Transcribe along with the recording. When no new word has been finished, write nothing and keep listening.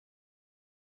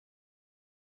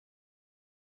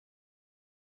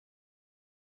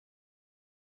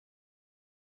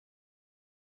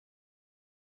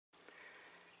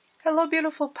Hello,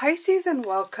 beautiful Pisces, and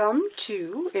welcome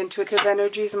to Intuitive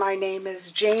Energies. My name is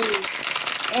Jamie,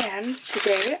 and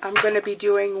today I'm going to be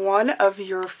doing one of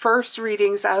your first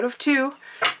readings out of two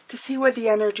to see what the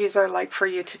energies are like for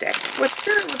you today. What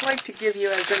Spirit would like to give you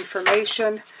as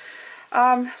information.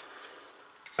 I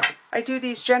do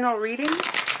these general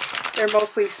readings. They're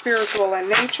mostly spiritual in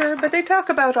nature, but they talk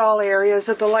about all areas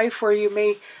of the life where you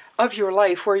may, of your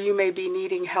life where you may be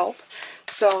needing help.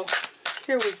 So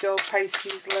here we go,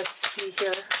 Pisces. Let's see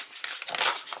here.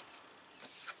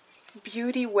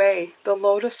 Beauty Way, the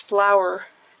lotus flower.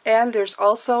 And there's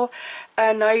also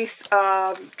a nice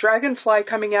dragonfly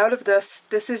coming out of this.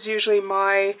 This is usually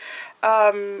my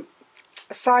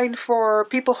sign for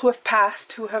people who have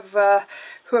passed, who have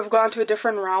gone to a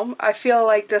different realm. I feel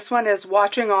like this one is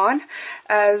watching on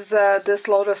as this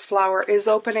lotus flower is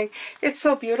opening. It's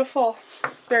so beautiful.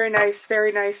 Very nice,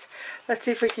 very nice. Let's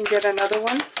see if we can get another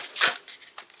one.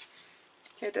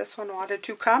 Okay, this one wanted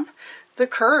to come. The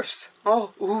curse.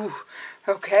 Oh, ooh,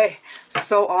 okay.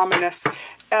 So ominous.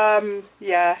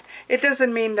 Yeah, it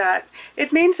doesn't mean that.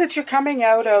 It means that you're coming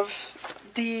out of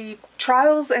the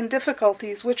trials and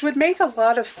difficulties, which would make a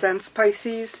lot of sense,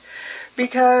 Pisces,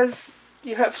 because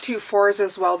you have two fours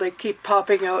as well. They keep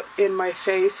popping out in my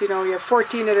face. You know, you have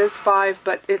 14, it is 5,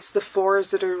 but it's the fours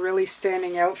that are really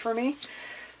standing out for me.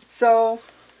 So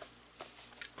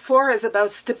 4 is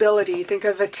about stability. Think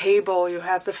of a table. You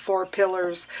have the 4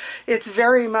 pillars. It's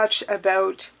very much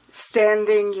about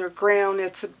standing your ground.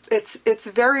 It's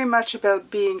very much about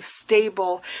being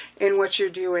stable in what you're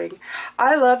doing.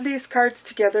 I love these cards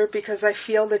together because I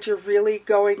feel that you're really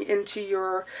going into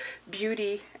your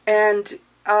beauty. And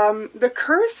the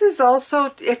curse is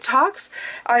also, it talks,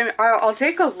 I'll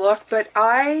take a look, but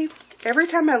every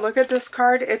time I look at this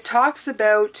card, it talks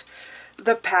about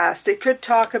the past. It could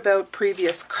talk about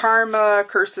previous karma,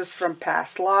 curses from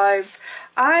past lives.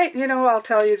 I'll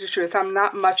tell you the truth, I'm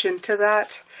not much into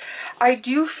that. I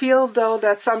do feel, though,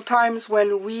 that sometimes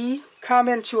when we come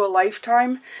into a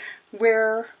lifetime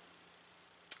where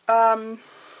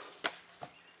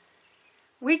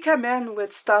we come in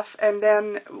with stuff and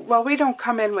then, well, we don't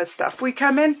come in with stuff. We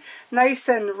come in nice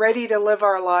and ready to live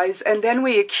our lives, and then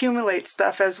we accumulate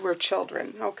stuff as we're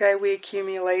children, okay? We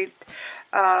accumulate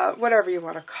whatever you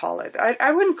want to call it.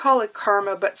 I wouldn't call it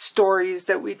karma, but stories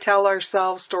that we tell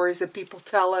ourselves, stories that people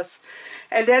tell us.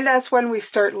 And then that's when we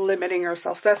start limiting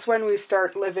ourselves. That's when we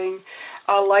start living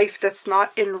a life that's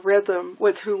not in rhythm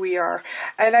with who we are.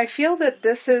 And I feel that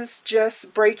this is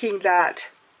just breaking that.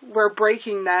 We're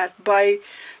breaking that by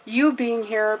you being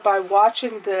here, by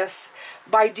watching this,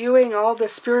 by doing all the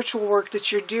spiritual work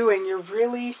that you're doing. You're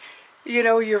really,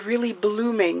 you're really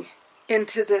blooming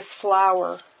into this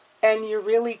flower. And you're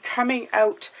really coming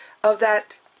out of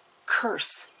that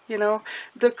curse,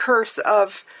 the curse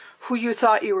of who you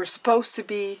thought you were supposed to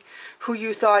be, who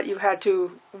you thought you had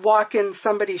to walk in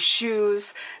somebody's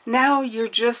shoes. Now you're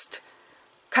just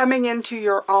coming into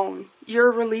your own.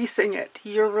 You're releasing it.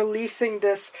 You're releasing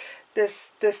this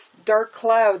dark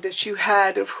cloud that you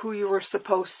had of who you were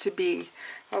supposed to be,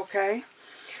 okay?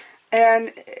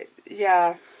 And,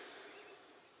 yeah.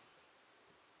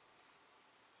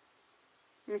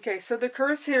 Okay, so the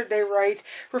curse here, they write,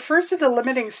 refers to the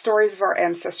limiting stories of our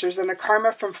ancestors and the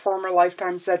karma from former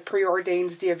lifetimes that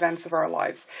preordains the events of our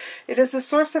lives. It is a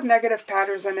source of negative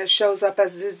patterns, and it shows up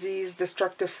as disease,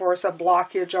 destructive force, a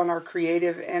blockage on our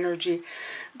creative energy.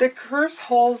 The curse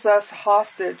holds us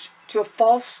hostage to a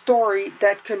false story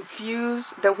that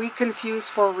we confuse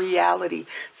for reality.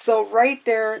 So right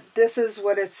there, this is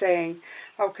what it's saying,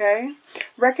 okay?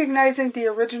 Recognizing the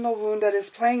original wound that is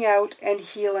playing out and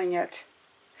healing it.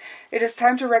 It is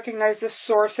time to recognize the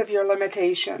source of your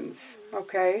limitations,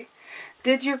 okay?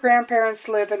 Did your grandparents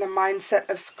live in a mindset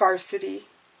of scarcity,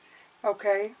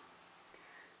 okay?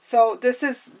 So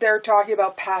they're talking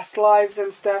about past lives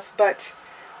and stuff, but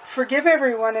forgive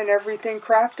everyone and everything.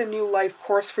 Craft a new life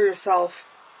course for yourself,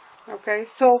 okay?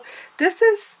 So this,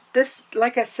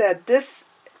 like I said, this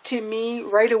to me,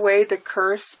 right away, the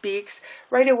curse speaks.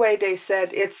 Right away, they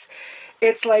said it's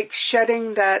like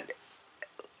shedding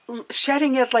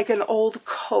it like an old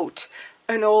coat,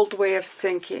 an old way of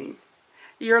thinking.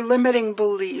 Your limiting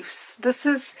beliefs. This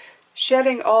is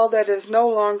shedding all that is no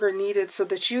longer needed so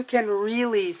that you can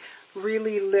really,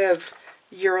 really live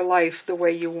your life the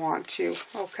way you want to,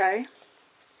 okay?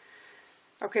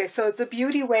 Okay, so the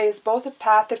beauty way is both a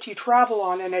path that you travel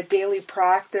on and a daily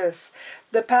practice.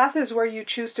 The path is where you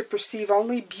choose to perceive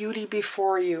only beauty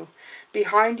before you,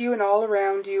 behind you and all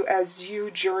around you as you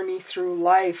journey through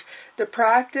life. The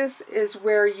practice is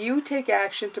where you take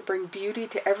action to bring beauty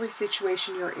to every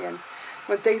situation you're in.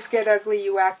 When things get ugly,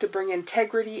 you act to bring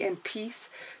integrity and peace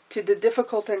to the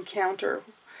difficult encounter.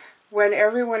 When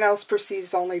everyone else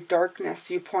perceives only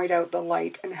darkness, you point out the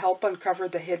light and help uncover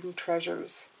the hidden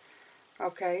treasures.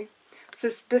 Okay? So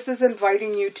this is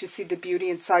inviting you to see the beauty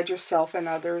inside yourself and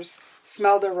others.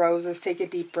 Smell the roses, take a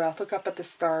deep breath, look up at the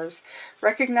stars.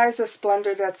 Recognize the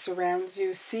splendor that surrounds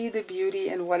you. See the beauty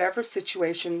in whatever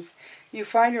situations you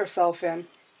find yourself in.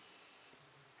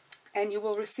 And you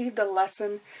will receive the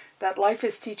lesson that life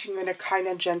is teaching you in a kind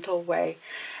and gentle way.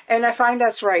 And I find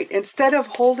that's right. Instead of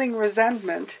holding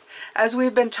resentment, as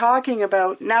we've been talking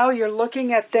about, now you're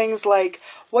looking at things like,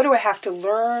 what do I have to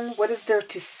learn? What is there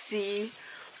to see?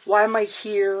 Why am I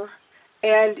here?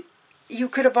 And you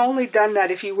could have only done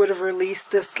that if you would have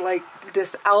released this, like,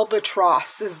 this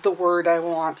albatross is the word I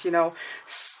want,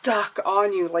 stuck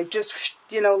on you, like just,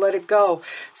 let it go.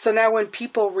 So now when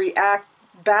people react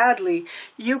badly,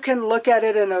 you can look at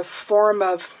it in a form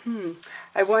of,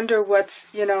 I wonder what's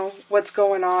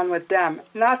going on with them.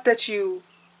 Not that you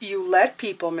let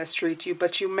people mistreat you,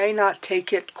 but you may not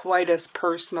take it quite as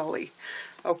personally,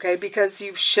 okay? Because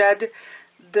you've shed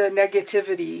the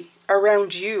negativity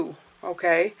around you,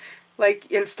 okay? Like,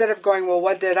 instead of going, well,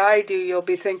 what did I do? You'll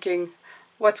be thinking,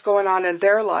 what's going on in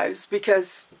their lives?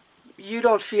 Because you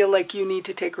don't feel like you need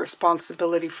to take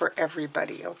responsibility for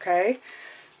everybody, okay?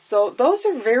 So those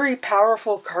are very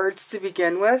powerful cards to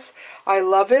begin with. I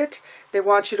love it. They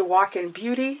want you to walk in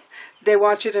beauty. They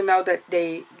want you to know that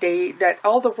that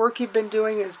all the work you've been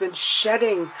doing has been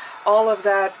shedding all of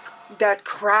that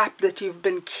crap that you've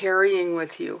been carrying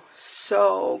with you.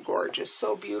 So gorgeous,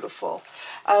 so beautiful.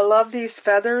 I love these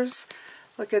feathers.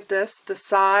 Look at this, the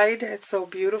side. It's so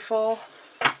beautiful.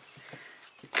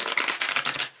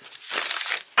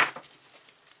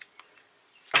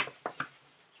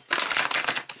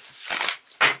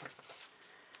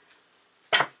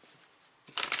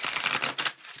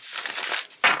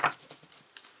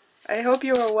 I hope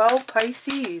you are well,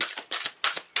 Pisces.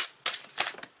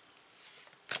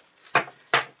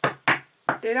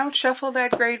 They don't shuffle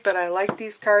that great, but I like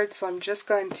these cards, so I'm just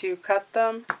going to cut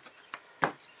them.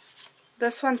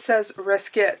 This one says,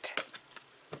 risk it.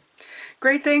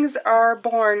 Great things are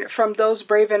born from those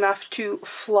brave enough to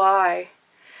fly.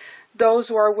 Those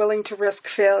who are willing to risk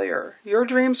failure. Your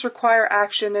dreams require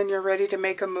action and you're ready to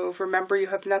make a move. Remember, you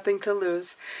have nothing to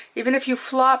lose. Even if you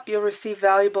flop, you'll receive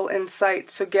valuable insight.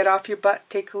 So get off your butt,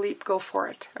 take a leap, go for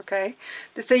it. Okay?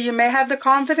 They say you may have the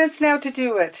confidence now to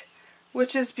do it,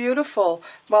 which is beautiful.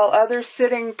 While others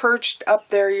sitting perched up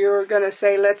there, you're going to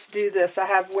say, let's do this. I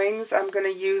have wings, I'm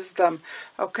going to use them.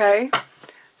 Okay?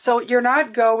 So you're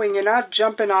not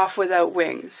jumping off without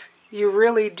wings. You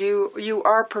really do, you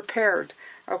are prepared.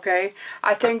 Okay,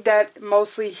 I think that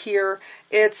mostly here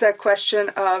it's a question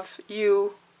of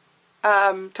you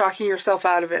talking yourself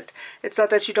out of it. It's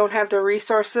not that you don't have the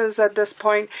resources at this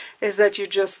point, is that you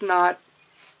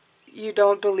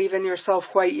don't believe in yourself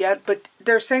quite yet, but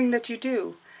they're saying that you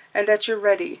do and that you're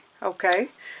ready. Okay,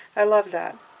 I love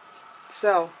that.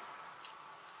 So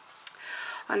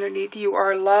underneath, you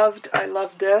are loved. I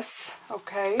love this.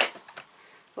 Okay,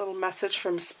 little message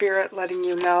from Spirit letting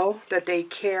you know that they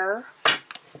care.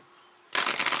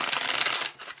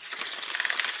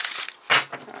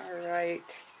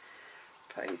 Right,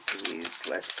 Pisces,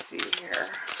 let's see here.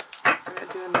 I'm going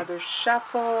to do another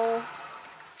shuffle.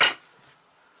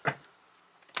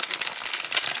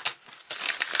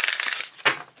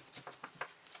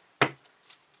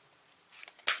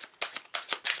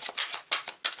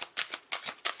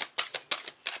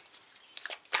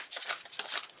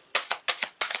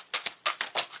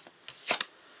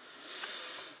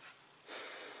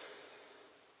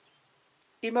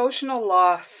 Emotional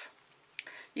loss.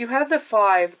 You have the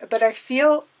 5, but I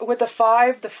feel with the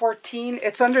 5, the 14,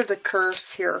 it's under the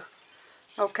curse here,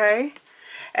 okay?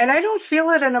 And I don't feel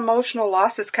it an emotional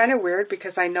loss. It's kind of weird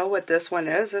because I know what this one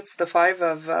is. It's the 5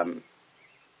 of,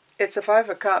 it's the 5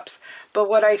 of Cups. But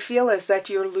what I feel is that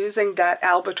you're losing that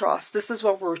albatross. This is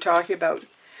what we're talking about.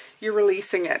 You're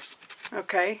releasing it,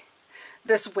 okay?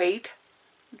 This weight,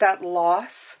 that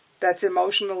loss that's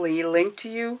emotionally linked to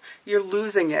you, you're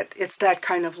losing it. It's that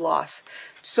kind of loss.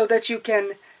 So that you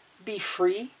can be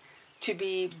free, to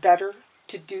be better,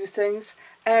 to do things.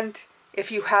 And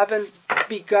if you haven't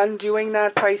begun doing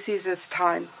that, Pisces, it's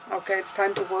time. Okay, it's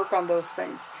time to work on those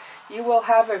things. You will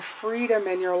have a freedom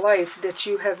in your life that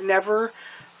you have never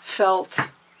felt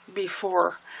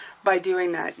before by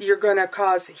doing that. You're going to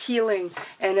cause healing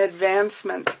and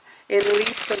advancement in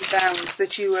leaps and bounds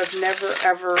that you have never,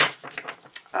 ever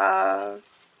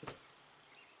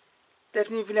that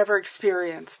you've never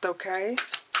experienced, okay?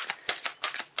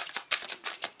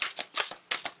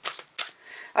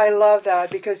 I love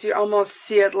that, because you almost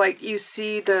see it like you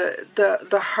see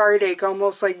the heartache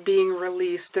almost like being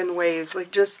released in waves,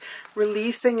 like just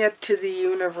releasing it to the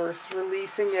universe,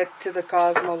 releasing it to the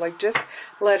cosmos, like just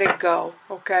let it go,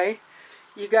 okay?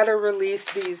 You got to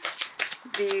release these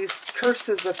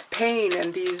curses of pain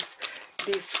and these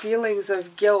feelings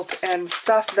of guilt and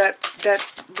stuff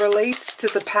that relates to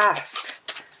the past,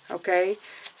 okay?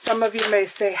 Some of you may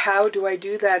say, how do I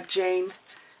do that, Jane?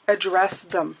 Address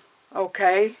them,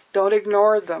 okay? Don't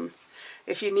ignore them.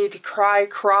 If you need to cry,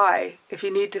 cry. If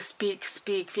you need to speak,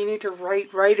 speak. If you need to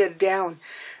write it down.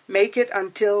 Make it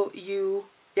until you,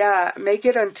 make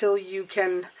it until you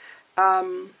can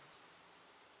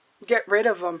get rid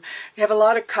of them. You have a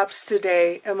lot of cups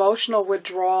today. Emotional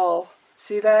withdrawal.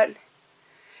 See that?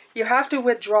 You have to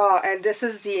withdraw, and this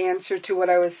is the answer to what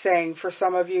I was saying. For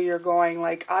some of you, you're going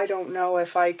like, I don't know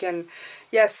if I can.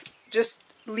 Yes, just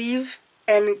leave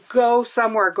and go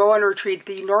somewhere. Go on retreat.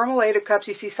 The normal Eight of Cups,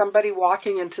 you see somebody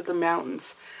walking into the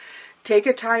mountains. Take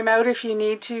a time out if you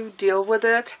need to. Deal with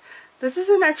it. This is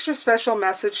an extra special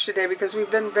message today because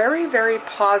we've been very, very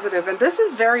positive. And this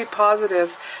is very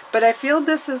positive, but I feel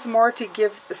this is more to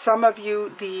give some of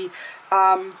you the...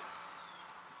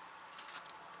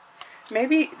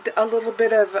 maybe a little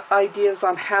bit of ideas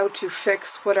on how to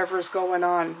fix whatever's going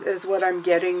on is what I'm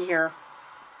getting here.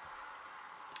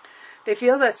 They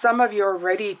feel that some of you are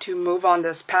ready to move on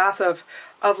this path of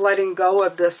letting go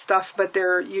of this stuff, but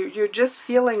you're just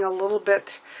feeling a little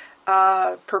bit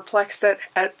perplexed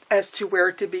as to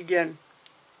where to begin.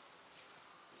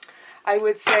 I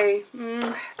would say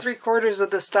 3/4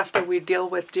 of the stuff that we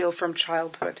deal from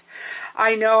childhood.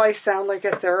 I know I sound like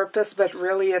a therapist, but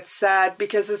really it's sad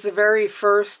because it's the very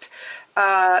first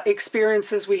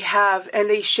experiences we have, and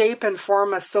they shape and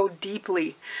form us so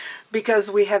deeply because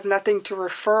we have nothing to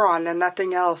refer on and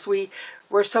nothing else.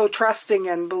 We're so trusting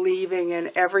and believing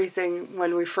in everything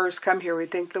when we first come here. We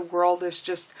think the world is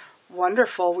just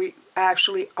wonderful. We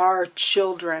actually are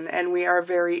children, and we are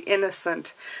very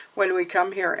innocent when we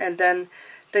come here, and then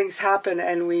things happen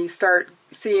and we start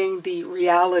seeing the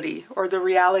reality, or the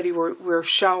reality we're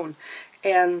shown,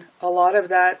 and a lot of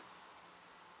that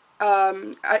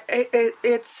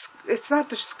it's not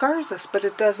just scars us, but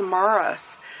it does mar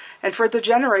us. And for the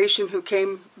generation who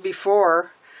came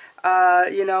before,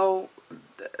 you know,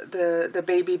 the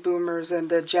baby boomers and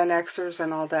the Gen Xers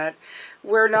and all that,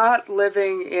 we're not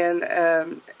living in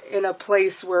a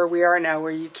place where we are now,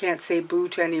 where you can't say boo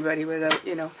to anybody without,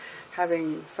 you know,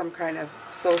 having some kind of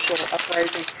social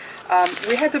uprising.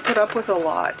 We had to put up with a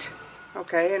lot,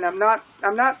 okay? And I'm not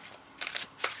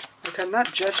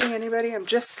judging anybody. I'm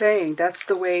just saying that's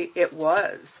the way it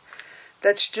was.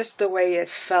 That's just the way it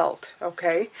felt,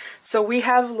 okay? So we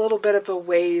have a little bit of a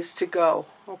ways to go,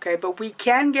 okay? But we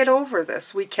can get over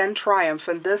this. We can triumph.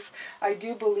 And this, I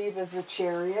do believe, is a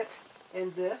chariot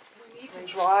in this. We need to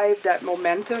drive that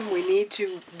momentum. We need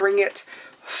to bring it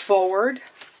forward.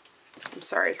 I'm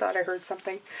sorry, I thought I heard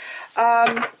something.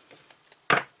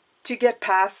 To get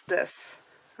past this,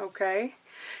 okay?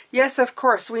 Yes, of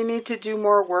course, we need to do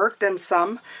more work than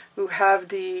some who have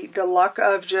the luck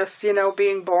of just, you know,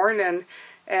 being born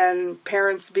and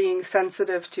parents being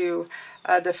sensitive to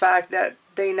the fact that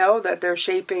they know that they're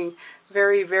shaping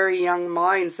very, very young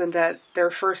minds, and that their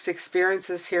first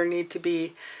experiences here need to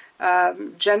be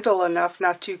gentle enough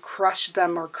not to crush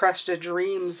them or crush the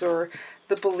dreams or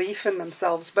the belief in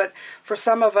themselves. But for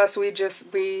some of us, we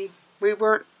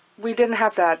didn't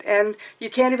have that, and you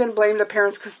can't even blame the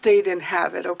parents because they didn't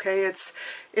have it, okay? It's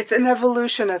an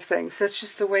evolution of things. That's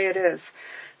just the way it is.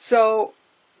 So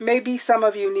maybe some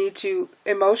of you need to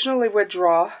emotionally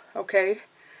withdraw, okay,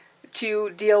 to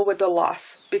deal with the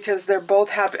loss, because they both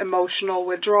have emotional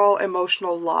withdrawal,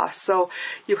 emotional loss. So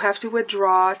you have to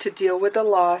withdraw to deal with the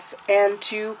loss and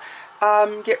to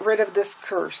get rid of this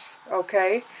curse,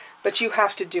 okay? But you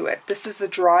have to do it. This is a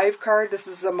drive card. This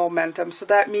is a momentum. So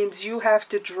that means you have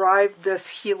to drive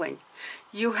this healing.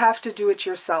 You have to do it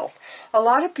yourself. A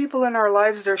lot of people in our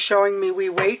lives, they're showing me, we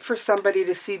wait for somebody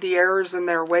to see the errors in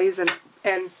their ways and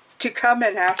to come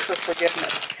and ask for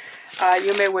forgiveness.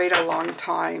 You may wait a long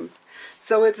time.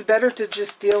 So it's better to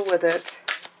just deal with it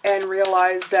and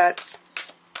realize that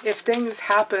if things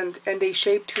happened and they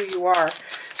shaped who you are,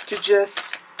 to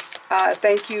just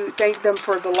thank them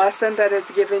for the lesson that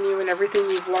it's given you and everything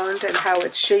you've learned and how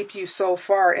it's shaped you so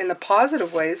far in the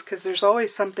positive ways, because there's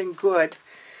always something good.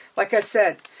 Like I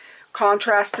said,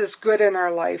 contrast is good in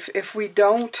our life. If we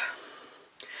don't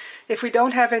if we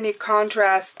don't have any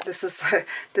contrast, this is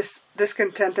this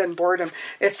discontent and boredom.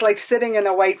 It's like sitting in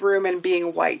a white room and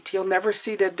being white. You'll never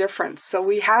see the difference. So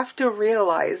we have to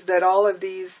realize that all of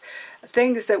these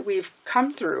things that we've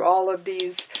come through, all of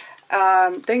these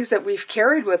things that we've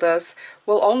carried with us,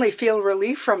 will only feel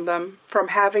relief from them, from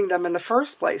having them in the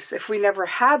first place. If we never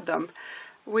had them,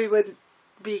 we would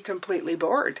be completely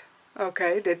bored.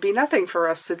 Okay, there'd be nothing for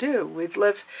us to do. We'd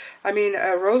live, I mean,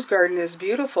 a rose garden is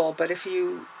beautiful, but if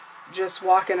you just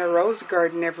walk in a rose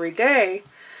garden every day,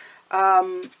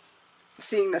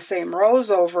 seeing the same rose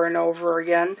over and over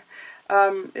again,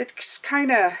 it's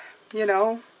kind of, you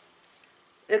know,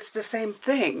 it's the same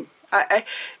thing.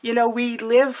 You know, we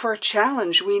live for a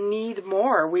challenge. We need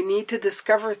more. We need to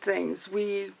discover things.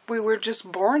 We were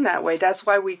just born that way. That's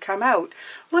why we come out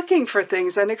looking for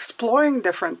things and exploring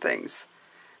different things.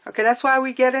 Okay, that's why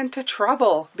we get into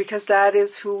trouble, because that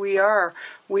is who we are.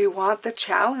 We want the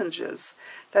challenges.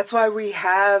 That's why we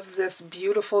have this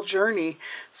beautiful journey.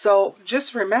 So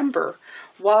just remember,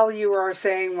 while you are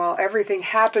saying, well, everything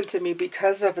happened to me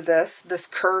because of this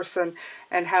curse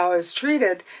and how I was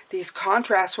treated, these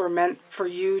contrasts were meant for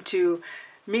you to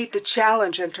meet the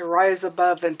challenge and to rise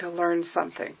above and to learn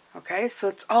something. Okay, so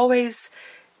it's always,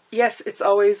 yes, it's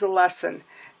always a lesson.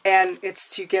 And it's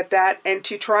to get that and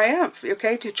to triumph,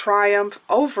 okay? To triumph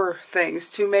over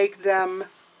things, to make them,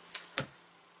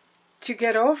 to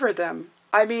get over them.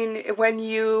 I mean, when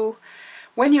you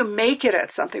make it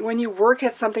at something, when you work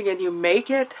at something and you make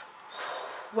it,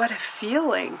 what a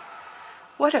feeling.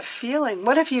 What a feeling.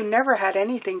 What if you never had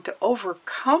anything to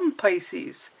overcome,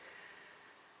 Pisces?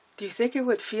 Do you think it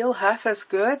would feel half as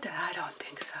good? I don't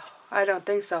think so. I don't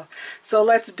think so. So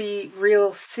let's be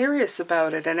real serious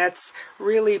about it, and let's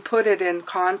really put it in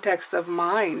context of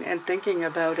mind and thinking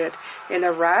about it in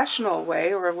a rational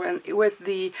way, or with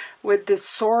the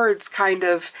swords kind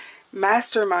of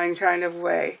mastermind kind of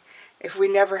way. If we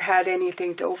never had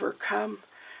anything to overcome,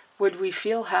 would we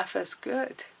feel half as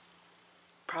good?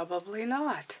 Probably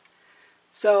not.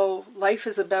 So life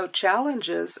is about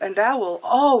challenges, and that will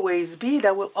always be,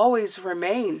 that will always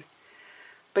remain.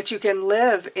 But you can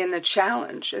live in a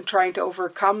challenge and trying to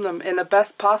overcome them in the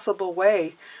best possible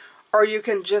way. Or you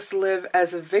can just live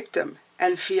as a victim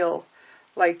and feel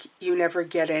like you never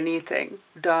get anything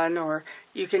done, or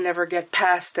you can never get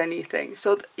past anything.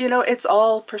 So, you know, it's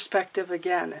all perspective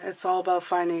again. It's all about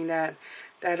finding that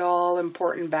all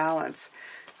important balance.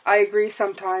 I agree,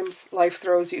 sometimes life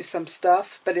throws you some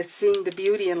stuff, but it's seeing the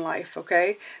beauty in life,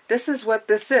 okay? This is what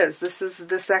this is. This is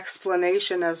this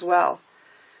explanation as well.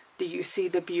 Do you see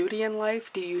the beauty in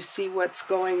life? Do you see what's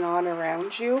going on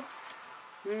around you?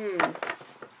 Do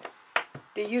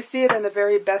you see it in the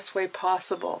very best way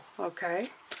possible? Okay.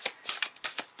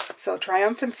 So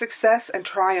triumphant success and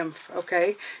triumph,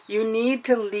 okay? You need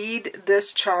to lead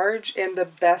this charge in the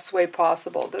best way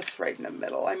possible. This right in the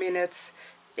middle. I mean, it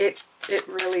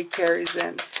really carries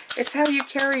in. It's how you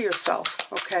carry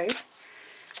yourself, okay?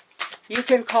 You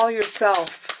can call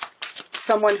yourself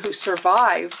someone who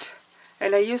survived.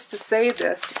 And I used to say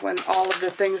this when all of the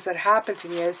things that happened to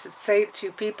me. I used to say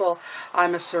to people,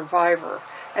 I'm a survivor.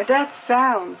 And that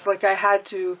sounds like I had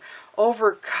to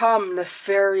overcome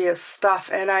nefarious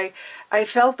stuff. And I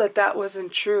felt that that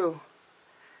wasn't true.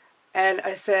 And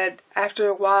I said, after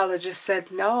a while, I just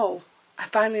said, no. I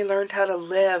finally learned how to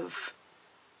live.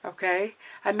 Okay?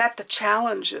 I met the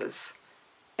challenges.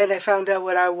 And I found out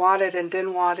what I wanted and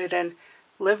didn't want it. And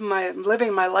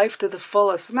living my life to the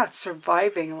fullest. I'm not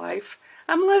surviving life.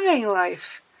 I'm living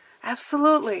life.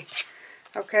 Absolutely.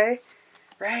 Okay?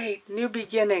 Right. New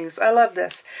beginnings. I love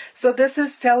this. So this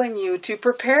is telling you to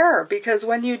prepare, because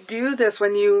when you do this,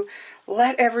 when you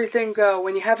let everything go,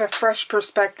 when you have a fresh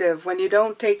perspective, when you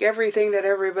don't take everything that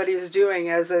everybody is doing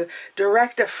as a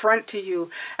direct affront to you,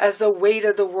 as the weight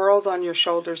of the world on your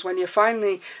shoulders, when you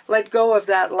finally let go of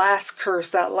that last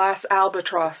curse, that last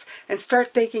albatross, and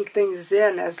start taking things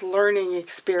in as learning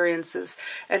experiences,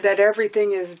 and that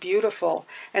everything is beautiful,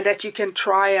 and that you can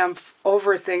triumph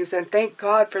over things, and thank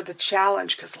God for the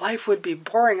challenge, because life would be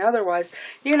boring otherwise.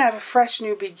 You're going to have a fresh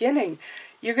new beginning.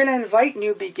 You're going to invite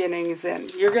new beginnings in.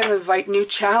 You're going to invite new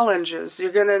challenges.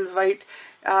 You're going to invite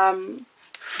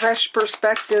fresh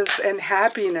perspectives and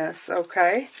happiness,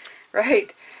 okay?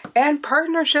 Right. And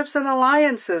partnerships and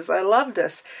alliances. I love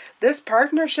this. This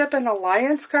partnership and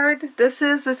alliance card, this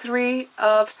is the Three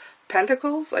of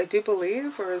Pentacles, I do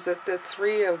believe. Or is it the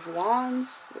Three of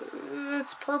Wands?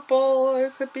 It's purple.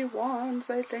 It could be wands,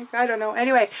 I think. I don't know.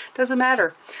 Anyway, doesn't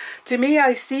matter. To me,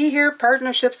 I see here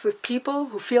partnerships with people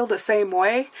who feel the same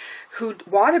way, who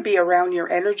want to be around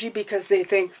your energy because they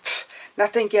think,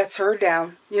 nothing gets her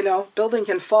down. You know, building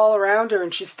can fall around her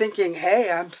and she's thinking, hey,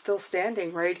 I'm still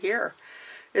standing right here.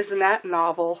 Isn't that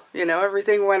novel? You know,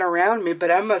 everything went around me,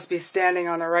 but I must be standing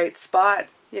on the right spot.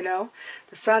 You know,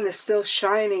 the sun is still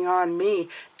shining on me.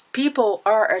 People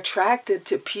are attracted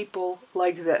to people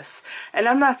like this. And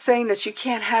I'm not saying that you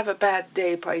can't have a bad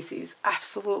day, Pisces.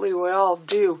 Absolutely, we all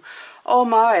do. Oh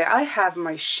my, I have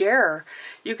my share.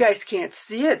 You guys can't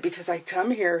see it because I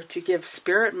come here to give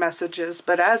spirit messages.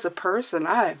 But as a person,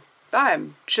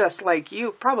 I'm just like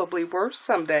you, probably worse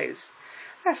some days.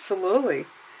 Absolutely.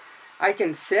 I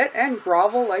can sit and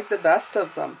grovel like the best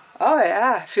of them. Oh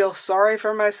yeah, feel sorry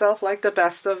for myself like the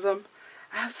best of them.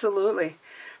 Absolutely.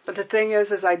 But the thing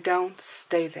is I don't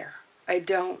stay there.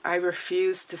 I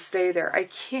refuse to stay there. I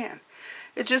can't.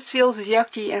 It just feels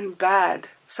yucky and bad.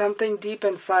 Something deep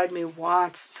inside me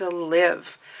wants to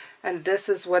live. And this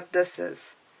is what this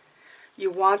is. You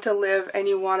want to live and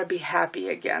you want to be happy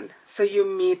again. So you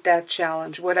meet that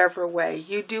challenge, whatever way.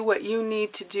 You do what you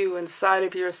need to do inside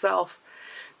of yourself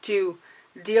to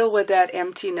deal with that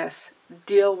emptiness,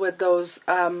 deal with those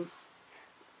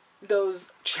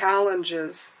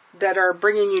challenges that are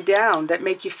bringing you down, that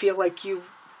make you feel like you've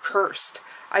cursed.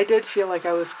 I did feel like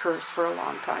I was cursed for a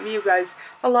long time. You guys,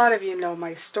 a lot of you know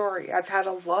my story. I've had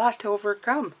a lot to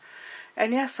overcome.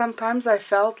 And yes, sometimes I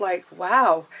felt like,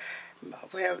 wow,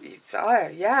 well,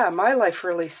 yeah, my life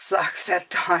really sucks at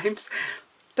times.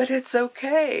 But it's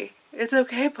okay. It's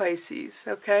okay, Pisces,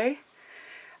 okay?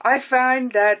 I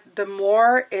find that the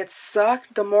more it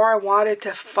sucked, the more I wanted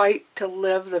to fight to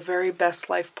live the very best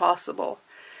life possible.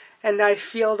 And I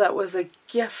feel that was a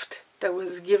gift that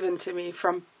was given to me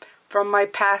from my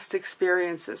past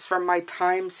experiences, from my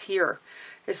times here.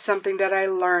 It's something that I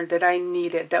learned, that I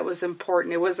needed, that was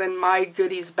important. It was in my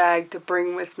goodies bag to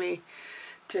bring with me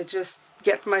to just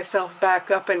get myself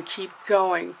back up and keep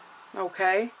going,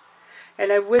 okay?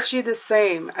 And I wish you the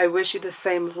same. I wish you the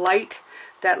same light,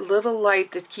 that little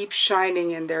light that keeps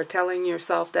shining in there, telling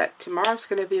yourself that tomorrow's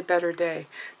going to be a better day,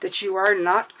 that you are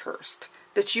not cursed,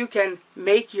 that you can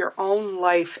make your own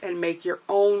life and make your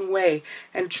own way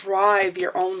and drive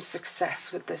your own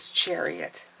success with this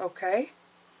chariot, okay?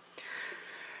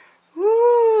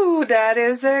 Ooh, that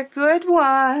is a good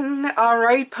one. All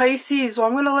right, Pisces. Well,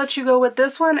 I'm going to let you go with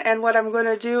this one, and what I'm going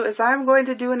to do is I'm going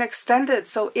to do an extended.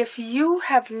 So if you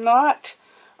have not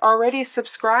already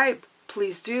subscribed,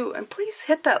 please do. And please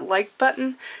hit that like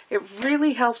button. It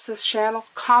really helps this channel.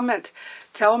 Comment.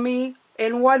 Tell me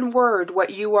in one word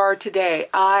what you are today.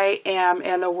 I am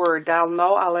in a word. I'll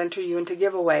know. I'll enter you into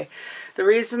giveaway. The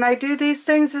reason I do these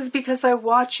things is because I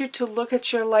want you to look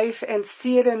at your life and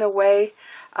see it in a way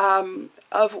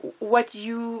of what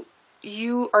you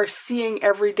are seeing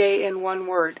every day in one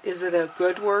word. Is it a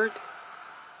good word?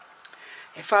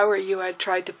 If I were you, I'd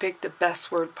try to pick the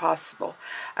best word possible.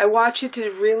 I want you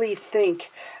to really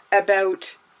think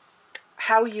about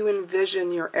how you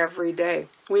envision your everyday.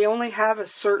 We only have a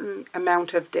certain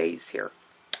amount of days here.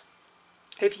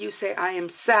 If you say, I am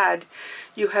sad,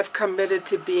 you have committed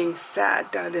to being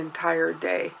sad that entire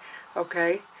day,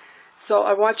 okay? So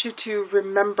I want you to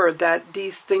remember that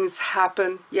these things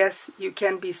happen. Yes, you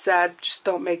can be sad. Just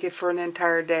don't make it for an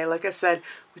entire day. Like I said,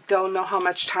 we don't know how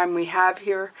much time we have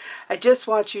here. I just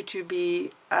want you to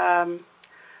be,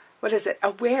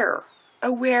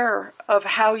 aware of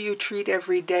how you treat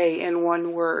every day in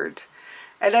one word.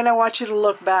 And then I want you to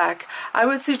look back. I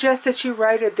would suggest that you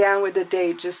write it down with the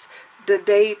date, just the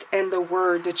date and the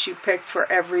word that you picked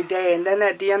for every day. And then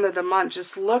at the end of the month,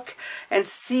 just look and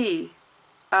see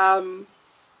how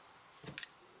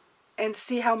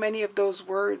many of those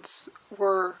words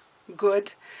were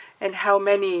good and how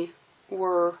many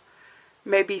were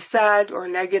maybe sad or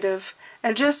negative,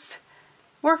 and just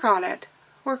work on it,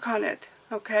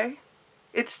 okay?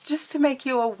 It's just to make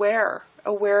you aware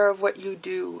of what you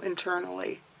do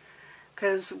internally,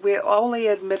 because we only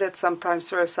admit it sometimes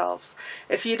to ourselves.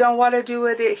 If you don't want to do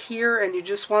it here and you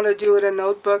just want to do it in a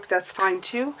notebook, that's fine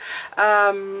too.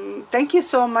 Thank you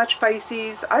so much,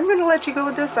 Pisces. I'm going to let you go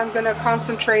with this. I'm going to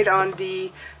concentrate on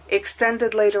the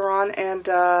extended later on, and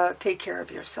take care of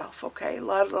yourself, okay? A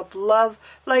lot of love,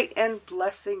 light, and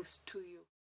blessings to you.